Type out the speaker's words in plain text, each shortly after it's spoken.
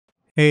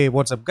Hey,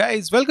 what's up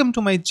guys? Welcome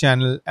to my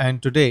channel,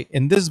 and today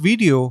in this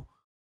video,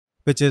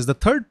 which is the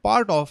third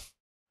part of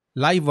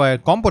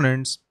Livewire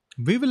components,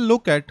 we will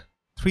look at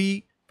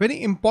three very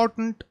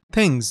important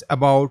things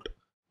about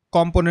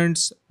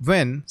components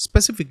when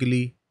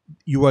specifically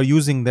you are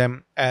using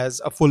them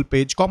as a full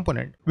page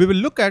component. We will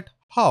look at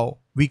how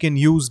we can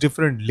use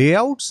different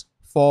layouts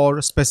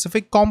for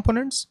specific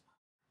components.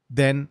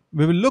 Then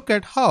we will look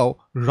at how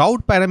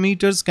route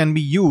parameters can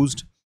be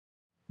used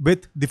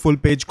with the full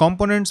page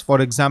components. For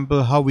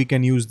example, how we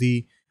can use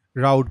the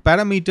route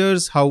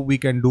parameters, how we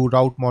can do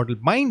route model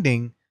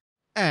binding,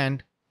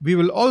 and we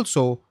will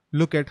also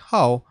look at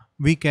how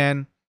we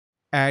can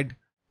add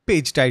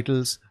page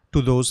titles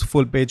to those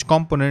full page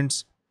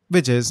components,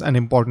 which is an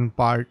important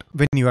part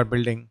when you are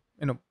building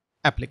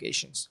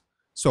applications.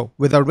 So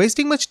without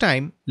wasting much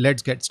time,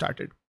 let's get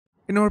started.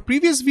 In our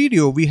previous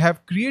video, we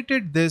have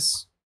created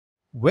this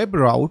web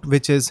route,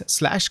 which is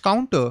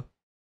 /counter,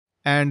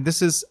 and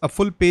this is a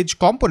full page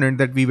component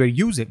that we were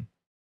using,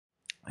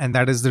 and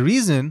that is the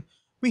reason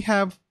we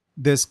have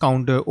this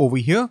counter over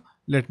here.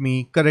 Let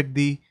me correct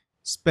the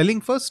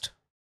spelling first.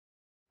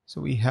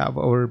 So we have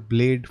our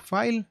blade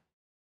file.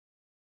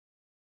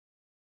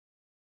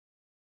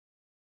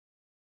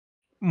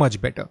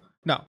 Much better.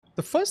 Now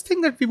the first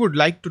thing that we would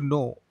like to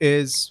know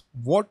is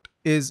what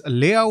is a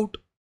layout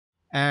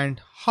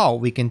and how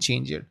we can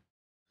change it.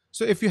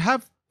 So if you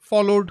have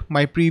followed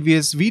my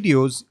previous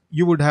videos,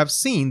 you would have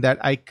seen that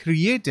I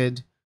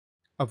created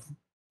a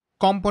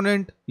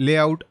component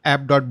layout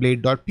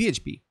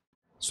app.blade.php.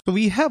 So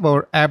we have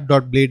our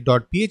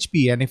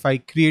app.blade.php, and if I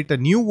create a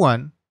new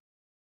one,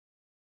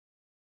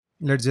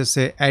 let's just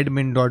say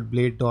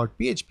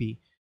admin.blade.php.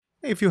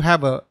 If you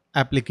have a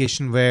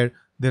application where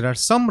there are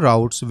some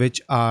routes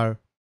which are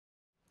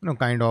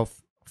kind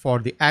of for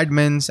the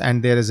admins,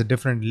 and there is a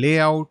different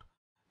layout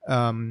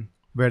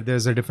where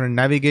there's a different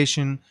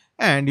navigation,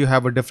 and you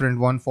have a different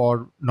one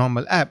for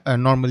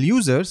normal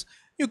users,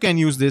 you can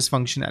use this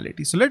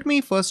functionality. So let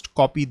me first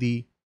copy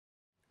the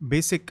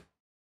basic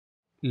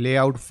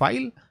layout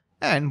file,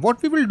 and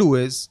what we will do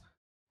is,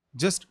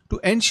 just to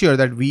ensure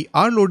that we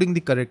are loading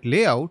the correct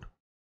layout,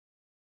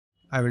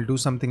 I will do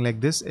something like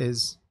this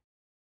is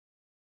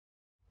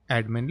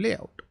admin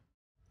layout.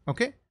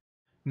 Okay.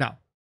 Now,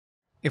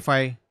 if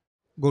I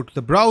go to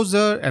the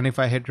browser and if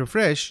I hit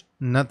refresh,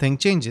 nothing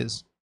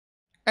changes.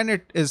 And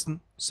it is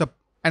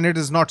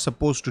not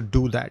supposed to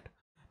do that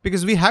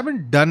because we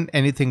haven't done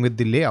anything with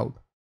the layout.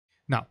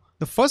 Now,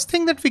 the first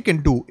thing that we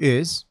can do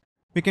is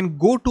we can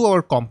go to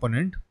our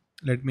component.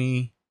 Let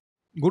me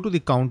go to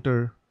the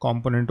counter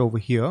component over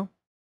here.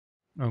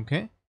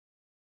 Okay.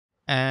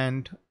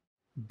 And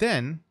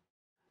then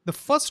the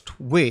first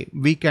way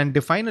we can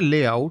define a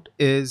layout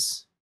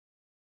is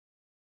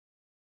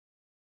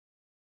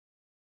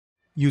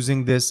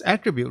using this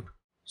attribute.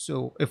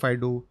 So if I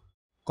do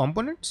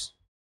components,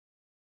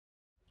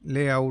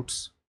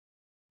 layouts,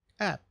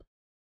 app,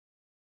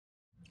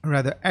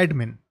 rather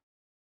admin,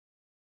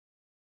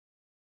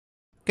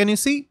 can you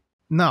see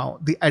now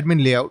the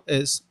admin layout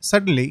is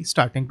suddenly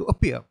starting to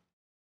appear?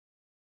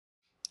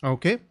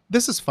 Okay,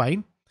 this is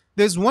fine.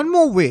 There's one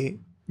more way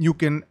you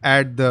can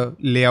add the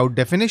layout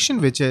definition,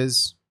 which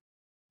is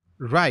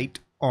right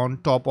on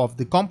top of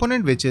the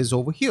component, which is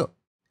over here,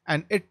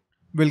 and it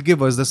will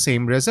give us the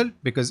same result,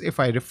 because if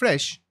I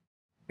refresh,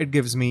 it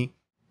gives me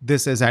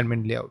this as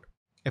admin layout.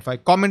 If I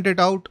comment it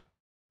out,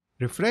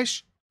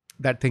 refresh,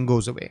 that thing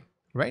goes away,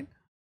 right?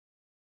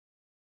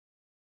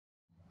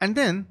 And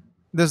then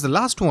there's the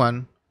last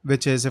one,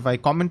 which is if I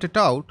comment it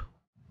out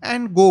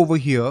and go over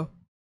here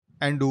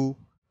and do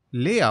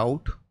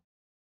layout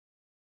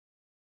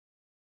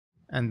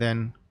and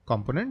then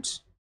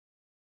components,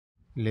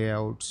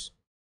 layouts,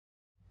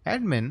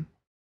 admin,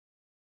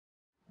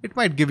 it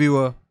might give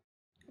you a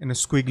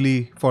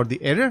squiggly for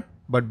the error,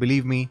 but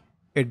believe me,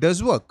 it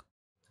does work.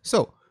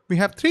 So we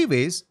have three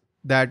ways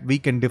that we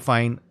can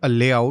define a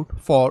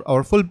layout for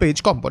our full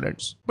page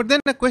components. But then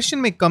a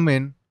question may come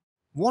in,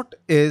 what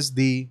is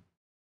the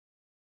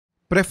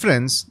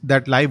preference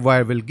that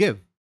Livewire will give?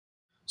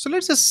 So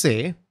let's just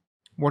say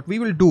what we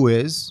will do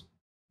is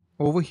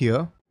over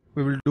here,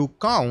 we will do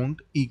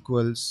count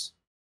equals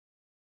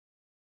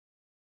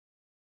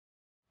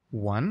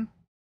 1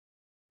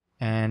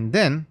 and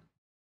then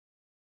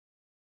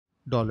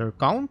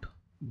 $count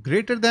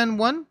greater than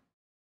 1.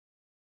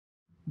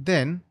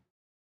 Then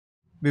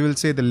we will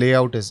say the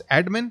layout is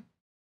admin.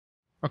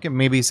 Okay,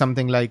 maybe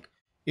something like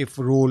if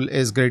role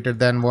is greater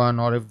than 1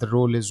 or if the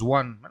role is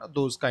 1,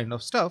 those kind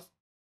of stuff.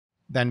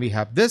 Then we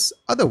have this.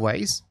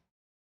 Otherwise,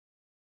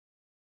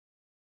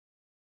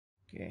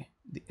 okay,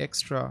 the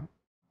extra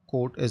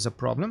quote is a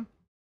problem.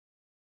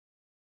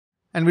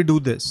 And we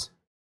do this.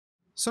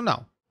 So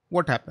now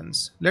what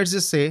happens? Let's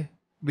just say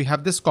we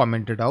have this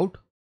commented out.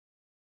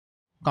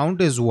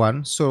 Count is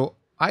 1. So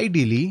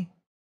ideally,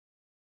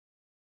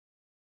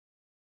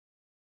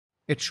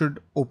 it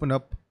should open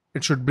up,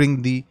 it should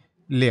bring the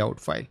layout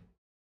file.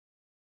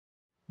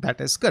 That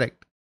is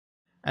correct.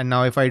 And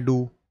now if I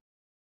do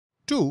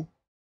 2,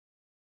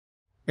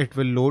 it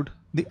will load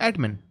the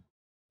admin,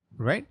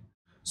 right?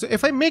 So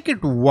if I make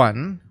it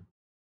 1,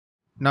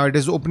 now it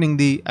is loading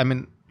the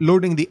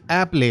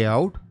app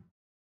layout,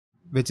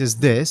 which is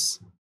this.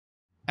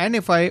 And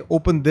if I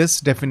open this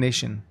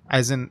definition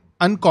as an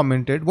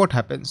uncommented, what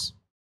happens?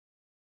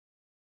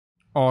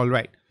 All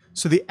right.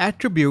 So the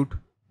attribute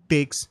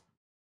takes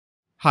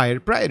higher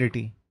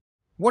priority.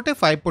 What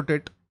if I put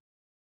it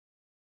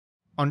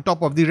on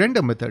top of the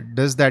render method?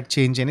 Does that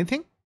change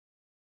anything?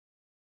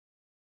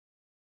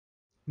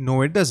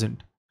 No, it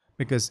doesn't,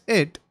 because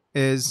it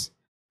is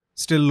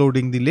still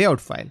loading the layout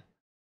file.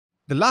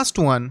 The last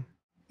one,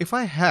 if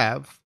I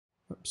have,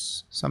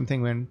 oops,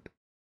 something went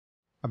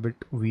a bit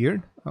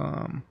weird.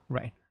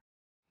 Right.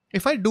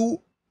 If I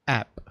do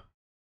app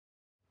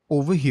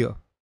over here,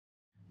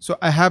 so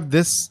I have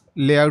this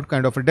layout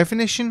kind of a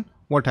definition.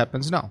 What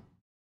happens now?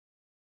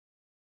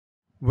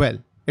 Well,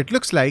 it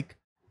looks like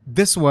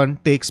this one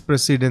takes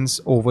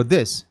precedence over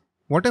this.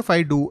 What if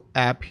I do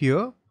app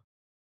here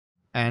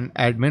and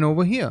admin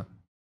over here?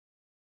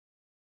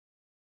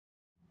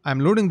 I'm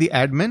loading the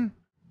admin,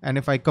 and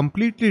if I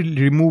completely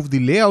remove the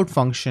layout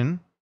function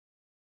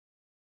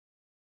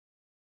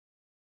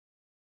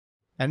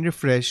and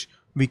refresh,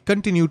 we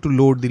continue to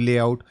load the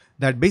layout.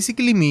 That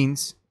basically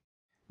means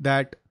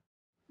that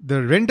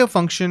the render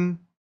function,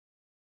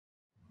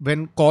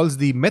 when calls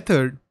the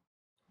method,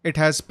 it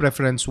has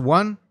preference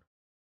 1.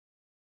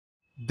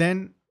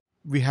 Then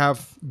we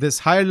have this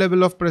higher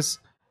level of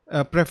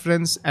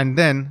preference, and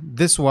then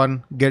this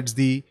one gets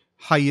the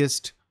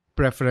highest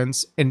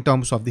preference in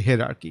terms of the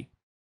hierarchy.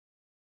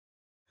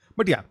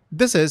 But yeah,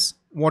 this is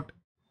what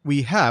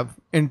we have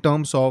in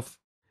terms of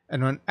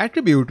an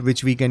attribute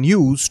which we can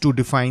use to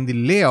define the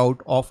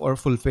layout of our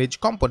full page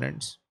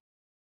components.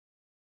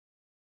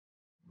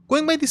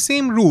 Going by the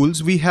same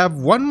rules, we have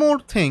one more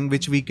thing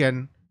which we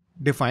can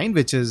define,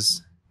 which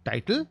is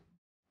title.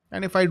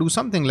 And if I do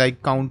something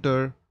like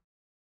counter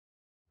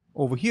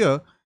over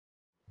here,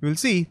 you will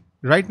see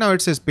right now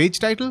it says page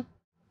title.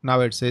 Now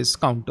it says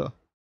counter,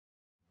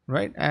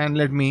 right? And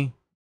let me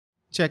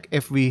check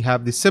if we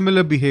have the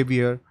similar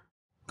behavior,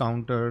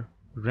 counter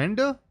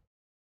render,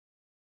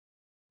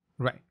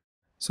 right?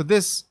 So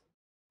this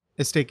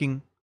is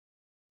taking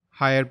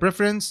higher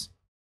preference.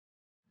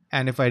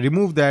 And if I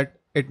remove that,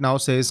 it now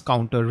says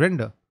counter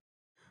render.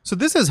 So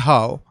this is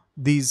how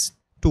these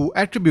two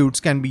attributes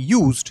can be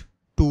used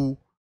to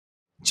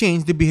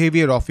change the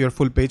behavior of your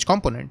full page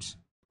components.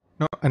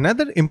 Now,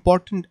 another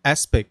important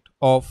aspect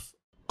of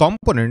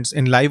components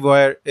in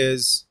Livewire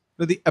is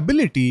the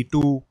ability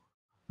to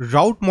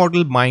route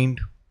model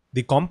bind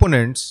the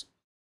components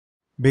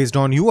based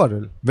on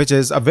URL, which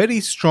is a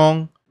very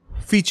strong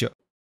feature.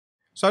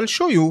 So I'll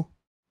show you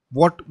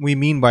what we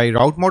mean by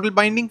route model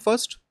binding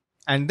first,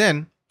 and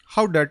then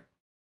how that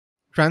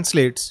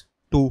translates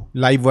to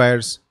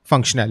Livewire's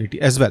functionality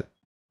as well.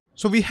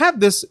 So we have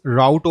this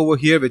route over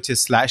here, which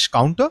is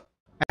 /counter.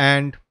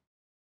 And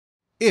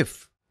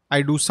if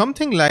I do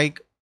something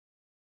like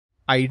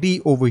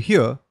ID over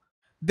here,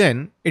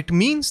 then it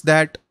means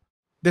that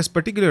this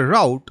particular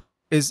route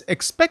is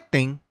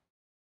expecting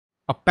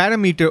a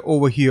parameter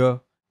over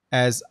here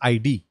as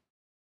ID.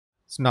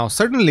 So now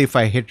suddenly if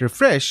I hit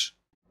refresh,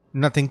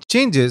 nothing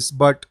changes.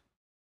 But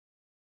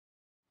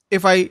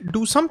if I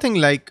do something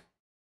like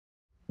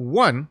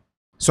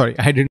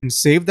I didn't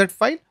save that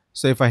file.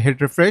 So if I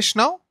hit refresh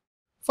now,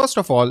 first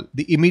of all,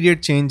 the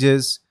immediate change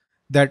is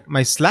that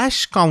my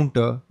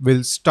 /counter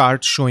will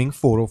start showing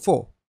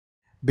 404,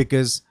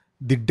 because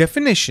the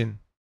definition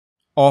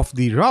of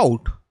the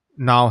route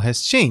now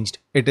has changed.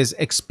 It is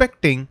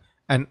expecting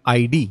an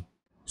ID.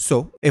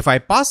 So if I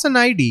pass an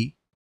ID,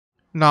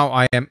 now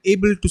I am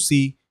able to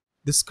see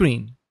the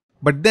screen.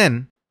 But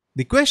then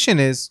the question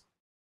is,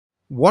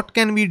 what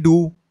can we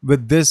do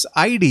with this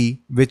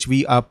ID which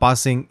we are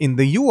passing in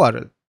the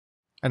URL,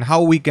 and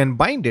how we can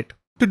bind it?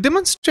 To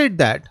demonstrate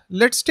that,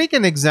 let's take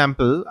an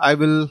example. I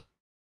will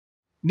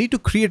need to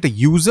create a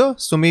user.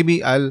 So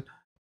maybe I'll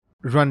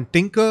run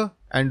tinker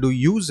and do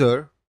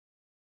user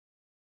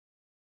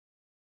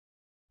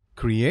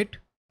create,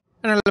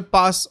 and I'll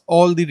pass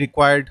all the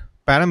required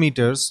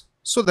parameters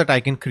so that I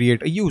can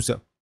create a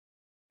user.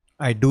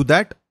 I do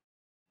that,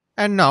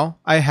 and now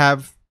I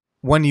have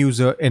one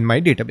user in my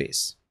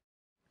database.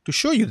 To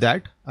show you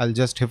that, I'll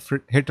just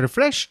hit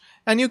refresh,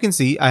 and you can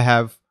see I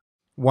have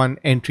one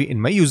entry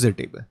in my user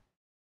table.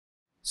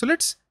 So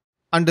let's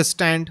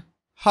understand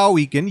how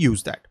we can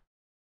use that.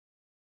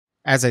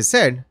 As I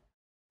said,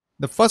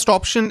 the first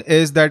option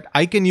is that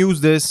I can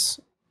use this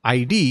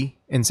ID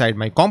inside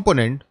my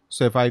component.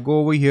 So if I go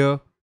over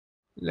here,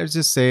 let's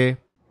just say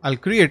I'll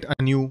create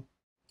a new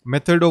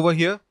method over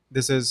here.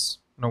 This is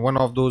one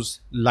of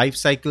those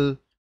lifecycle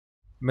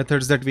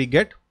methods that we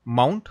get,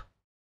 mount.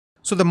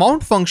 So the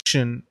mount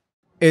function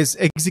is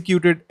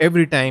executed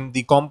every time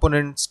the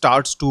component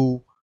starts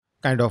to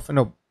kind of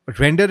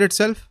render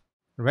itself,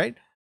 right?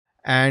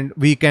 And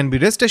we can be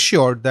rest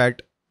assured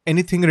that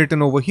anything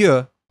written over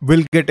here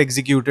will get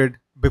executed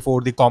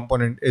before the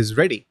component is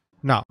ready.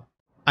 Now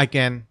I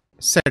can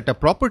set a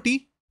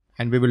property,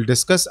 and we will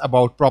discuss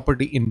about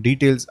property in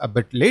details a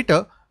bit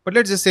later. But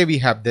let's just say we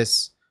have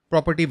this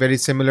property very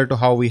similar to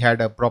how we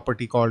had a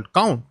property called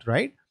count,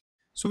 right?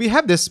 So we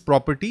have this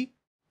property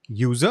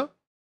user,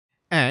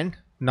 and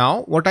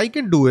now what I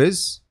can do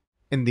is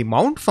in the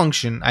mount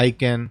function, I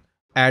can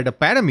add a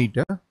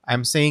parameter.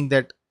 I'm saying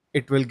that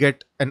it will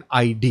get an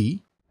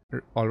ID,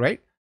 all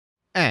right?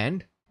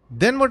 And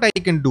then what I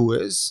can do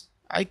is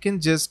I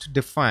can just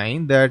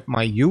define that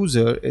my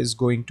user is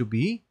going to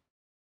be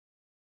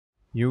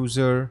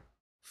user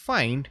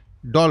find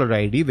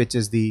 $ID, which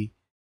is the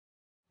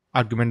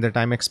argument that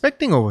I'm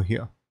expecting over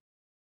here.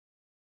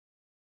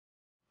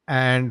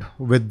 And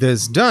with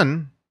this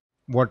done,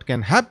 what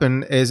can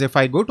happen is if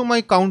I go to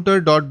my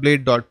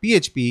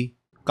counter.blade.php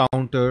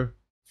counter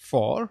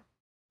for,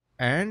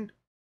 and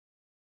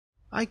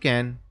I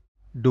can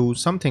do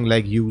something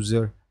like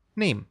user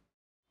name.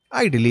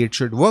 Ideally, it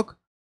should work.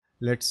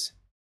 Let's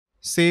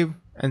save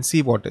and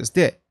see what is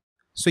there.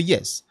 So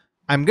yes,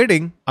 I'm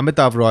getting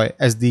Amitav Roy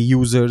as the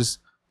user's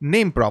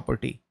name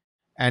property.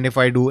 And if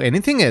I do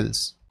anything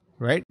else,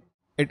 right,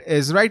 it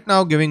is right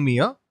now giving me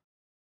a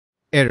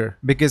error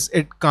because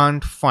it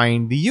can't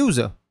find the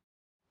user.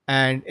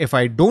 And if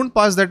I don't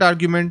pass that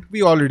argument,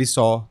 we already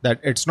saw that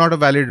it's not a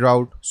valid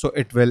route, so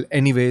it will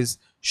anyways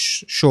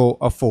show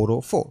a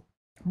 404.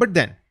 But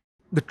then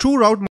the true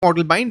route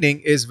model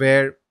binding is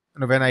where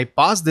when I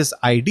pass this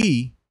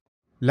ID,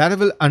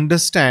 Laravel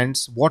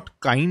understands what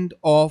kind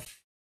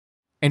of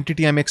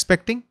entity I'm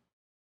expecting,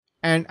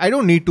 and I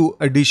don't need to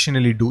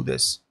additionally do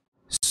this.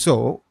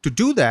 So to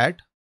do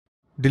that,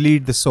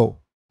 delete the so.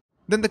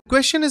 Then the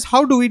question is,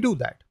 how do we do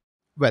that?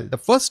 Well, the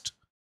first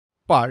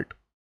part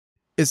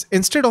is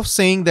instead of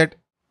saying that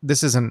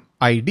this is an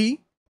ID,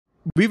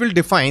 we will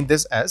define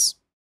this as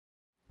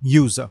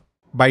user.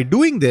 By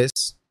doing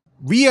this,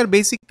 we are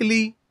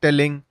basically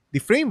telling the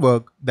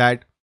framework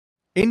that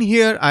in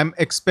here I'm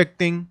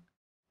expecting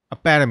a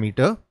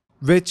parameter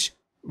which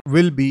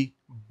will be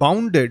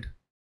bounded,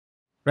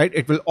 right?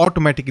 It will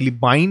automatically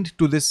bind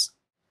to this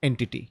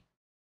entity.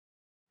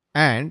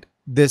 And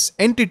this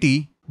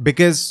entity,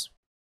 because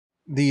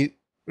the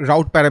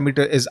route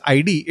parameter is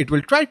ID, it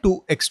will try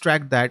to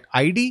extract that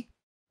ID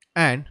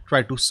and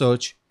try to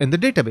search in the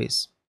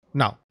database.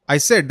 Now, I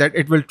said that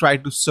it will try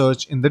to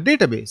search in the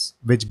database,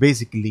 which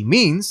basically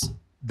means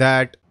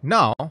that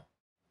now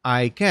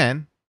I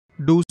can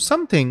do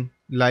something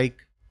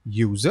like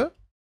user,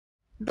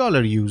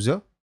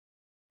 $user,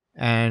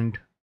 and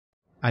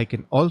I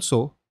can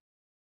also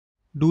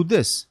do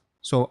this.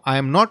 So I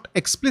am not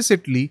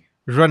explicitly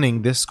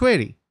running this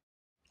query.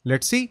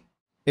 Let's see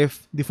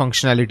if the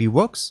functionality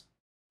works,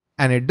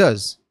 and it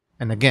does.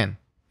 And again,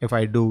 if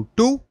I do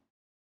 2,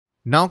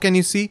 now can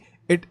you see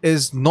it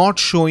is not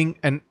showing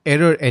an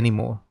error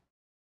anymore.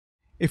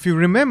 If you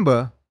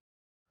remember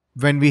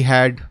when we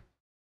had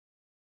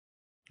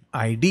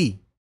ID,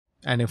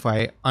 and if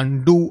I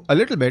undo a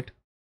little bit,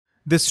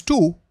 this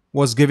 2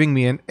 was giving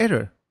me an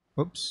error.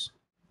 Oops.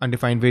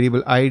 Undefined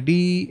variable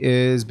ID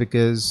is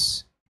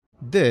because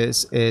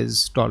this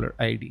is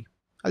 $ID.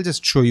 I'll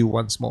just show you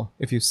once more.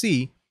 If you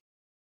see,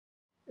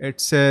 it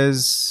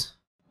says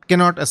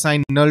cannot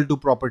assign null to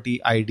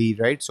property ID,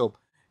 right? So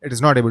it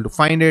is not able to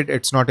find it.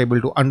 It's not able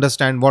to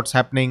understand what's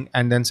happening.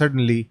 And then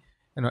suddenly,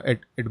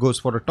 it goes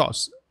for a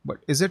toss. But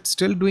is it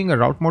still doing a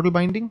route model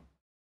binding?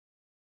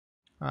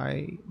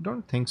 I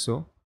don't think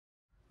so.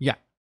 Yeah.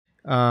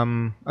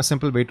 A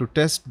simple way to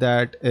test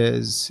that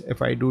is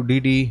if I do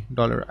dd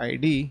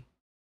 $ID,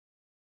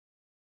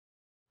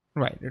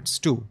 right, it's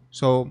 2.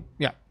 So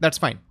yeah, that's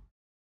fine.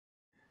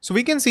 So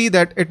we can see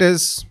that it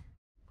is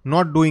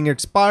not doing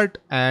its part,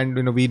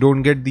 and we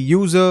don't get the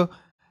user,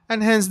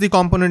 and hence the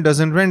component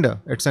doesn't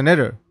render. It's an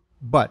error.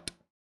 But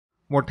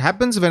what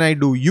happens when I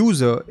do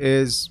user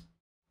is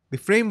the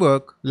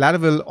framework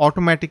Laravel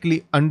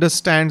automatically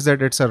understands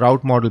that it's a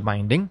route model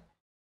binding.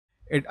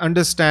 It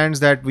understands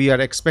that we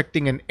are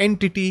expecting an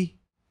entity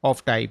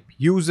of type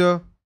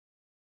user,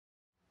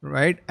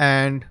 right?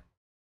 And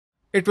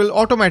it will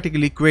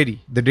automatically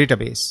query the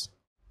database.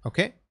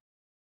 Okay.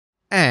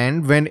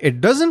 And when it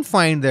doesn't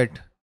find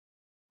that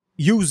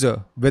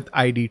user with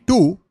ID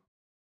 2,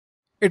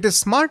 it is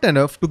smart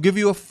enough to give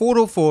you a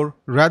 404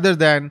 rather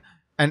than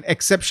an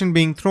exception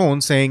being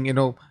thrown saying,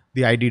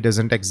 the ID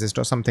doesn't exist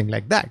or something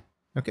like that.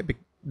 Okay.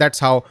 That's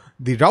how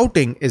the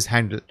routing is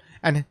handled.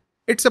 And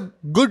it's a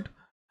good,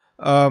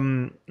 I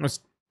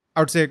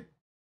would say,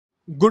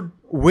 good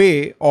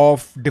way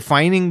of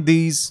defining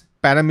these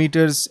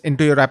parameters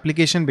into your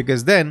application,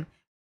 because then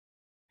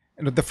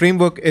the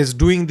framework is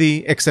doing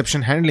the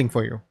exception handling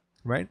for you,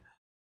 right?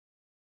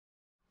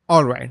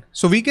 All right.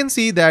 So we can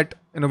see that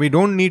we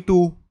don't need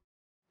to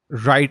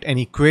write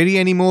any query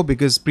anymore,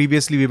 because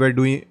previously we were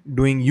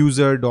doing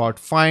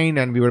user.find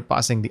and we were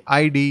passing the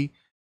ID.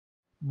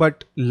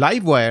 But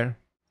Livewire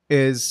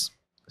is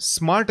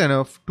smart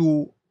enough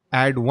to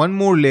add one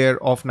more layer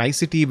of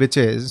nicety, which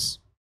is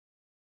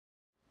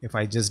if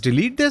I just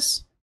delete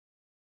this,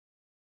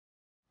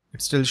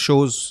 it still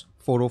shows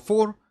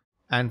 404,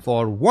 and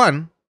for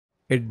 1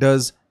 it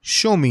does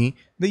show me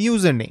the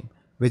username,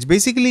 which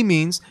basically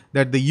means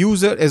that the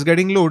user is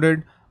getting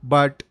loaded,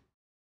 but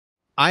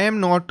I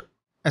am not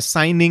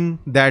assigning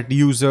that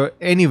user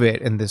anywhere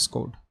in this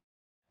code.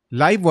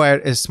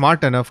 Livewire is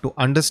smart enough to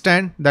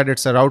understand that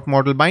it's a route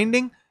model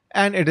binding,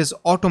 and it is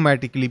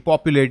automatically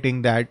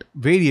populating that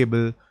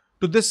variable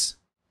to this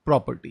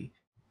property,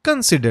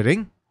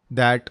 considering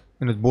that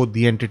both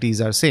the entities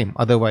are same.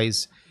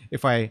 Otherwise,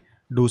 if I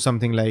do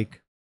something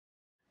like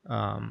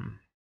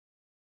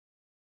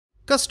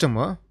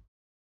customer,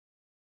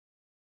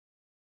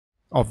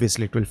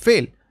 obviously it will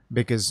fail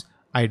because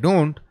I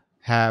don't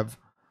have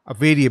a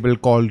variable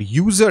called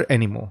user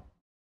anymore.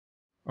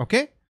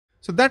 Okay,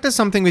 so that is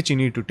something which you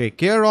need to take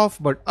care of,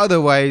 but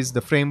otherwise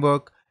the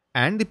framework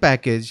and the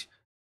package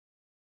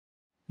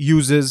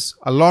uses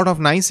a lot of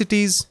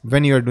niceties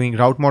when you are doing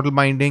route model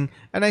binding,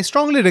 and I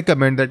strongly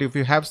recommend that if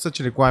you have such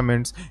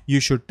requirements,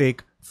 you should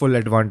take full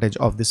advantage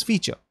of this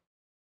feature.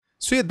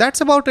 So yeah, that's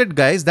about it,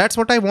 guys. That's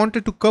what I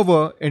wanted to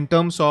cover in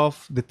terms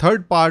of the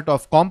third part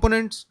of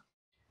components.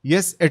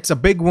 Yes, it's a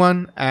big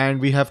one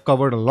and we have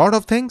covered a lot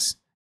of things.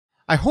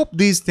 I hope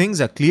these things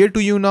are clear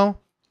to you now.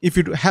 If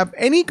you have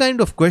any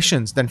kind of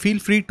questions, then feel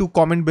free to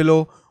comment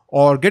below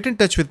or get in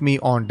touch with me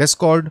on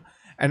Discord,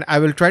 and I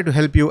will try to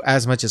help you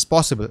as much as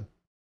possible.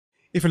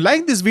 If you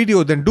like this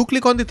video, then do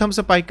click on the thumbs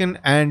up icon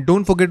and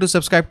don't forget to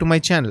subscribe to my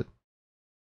channel.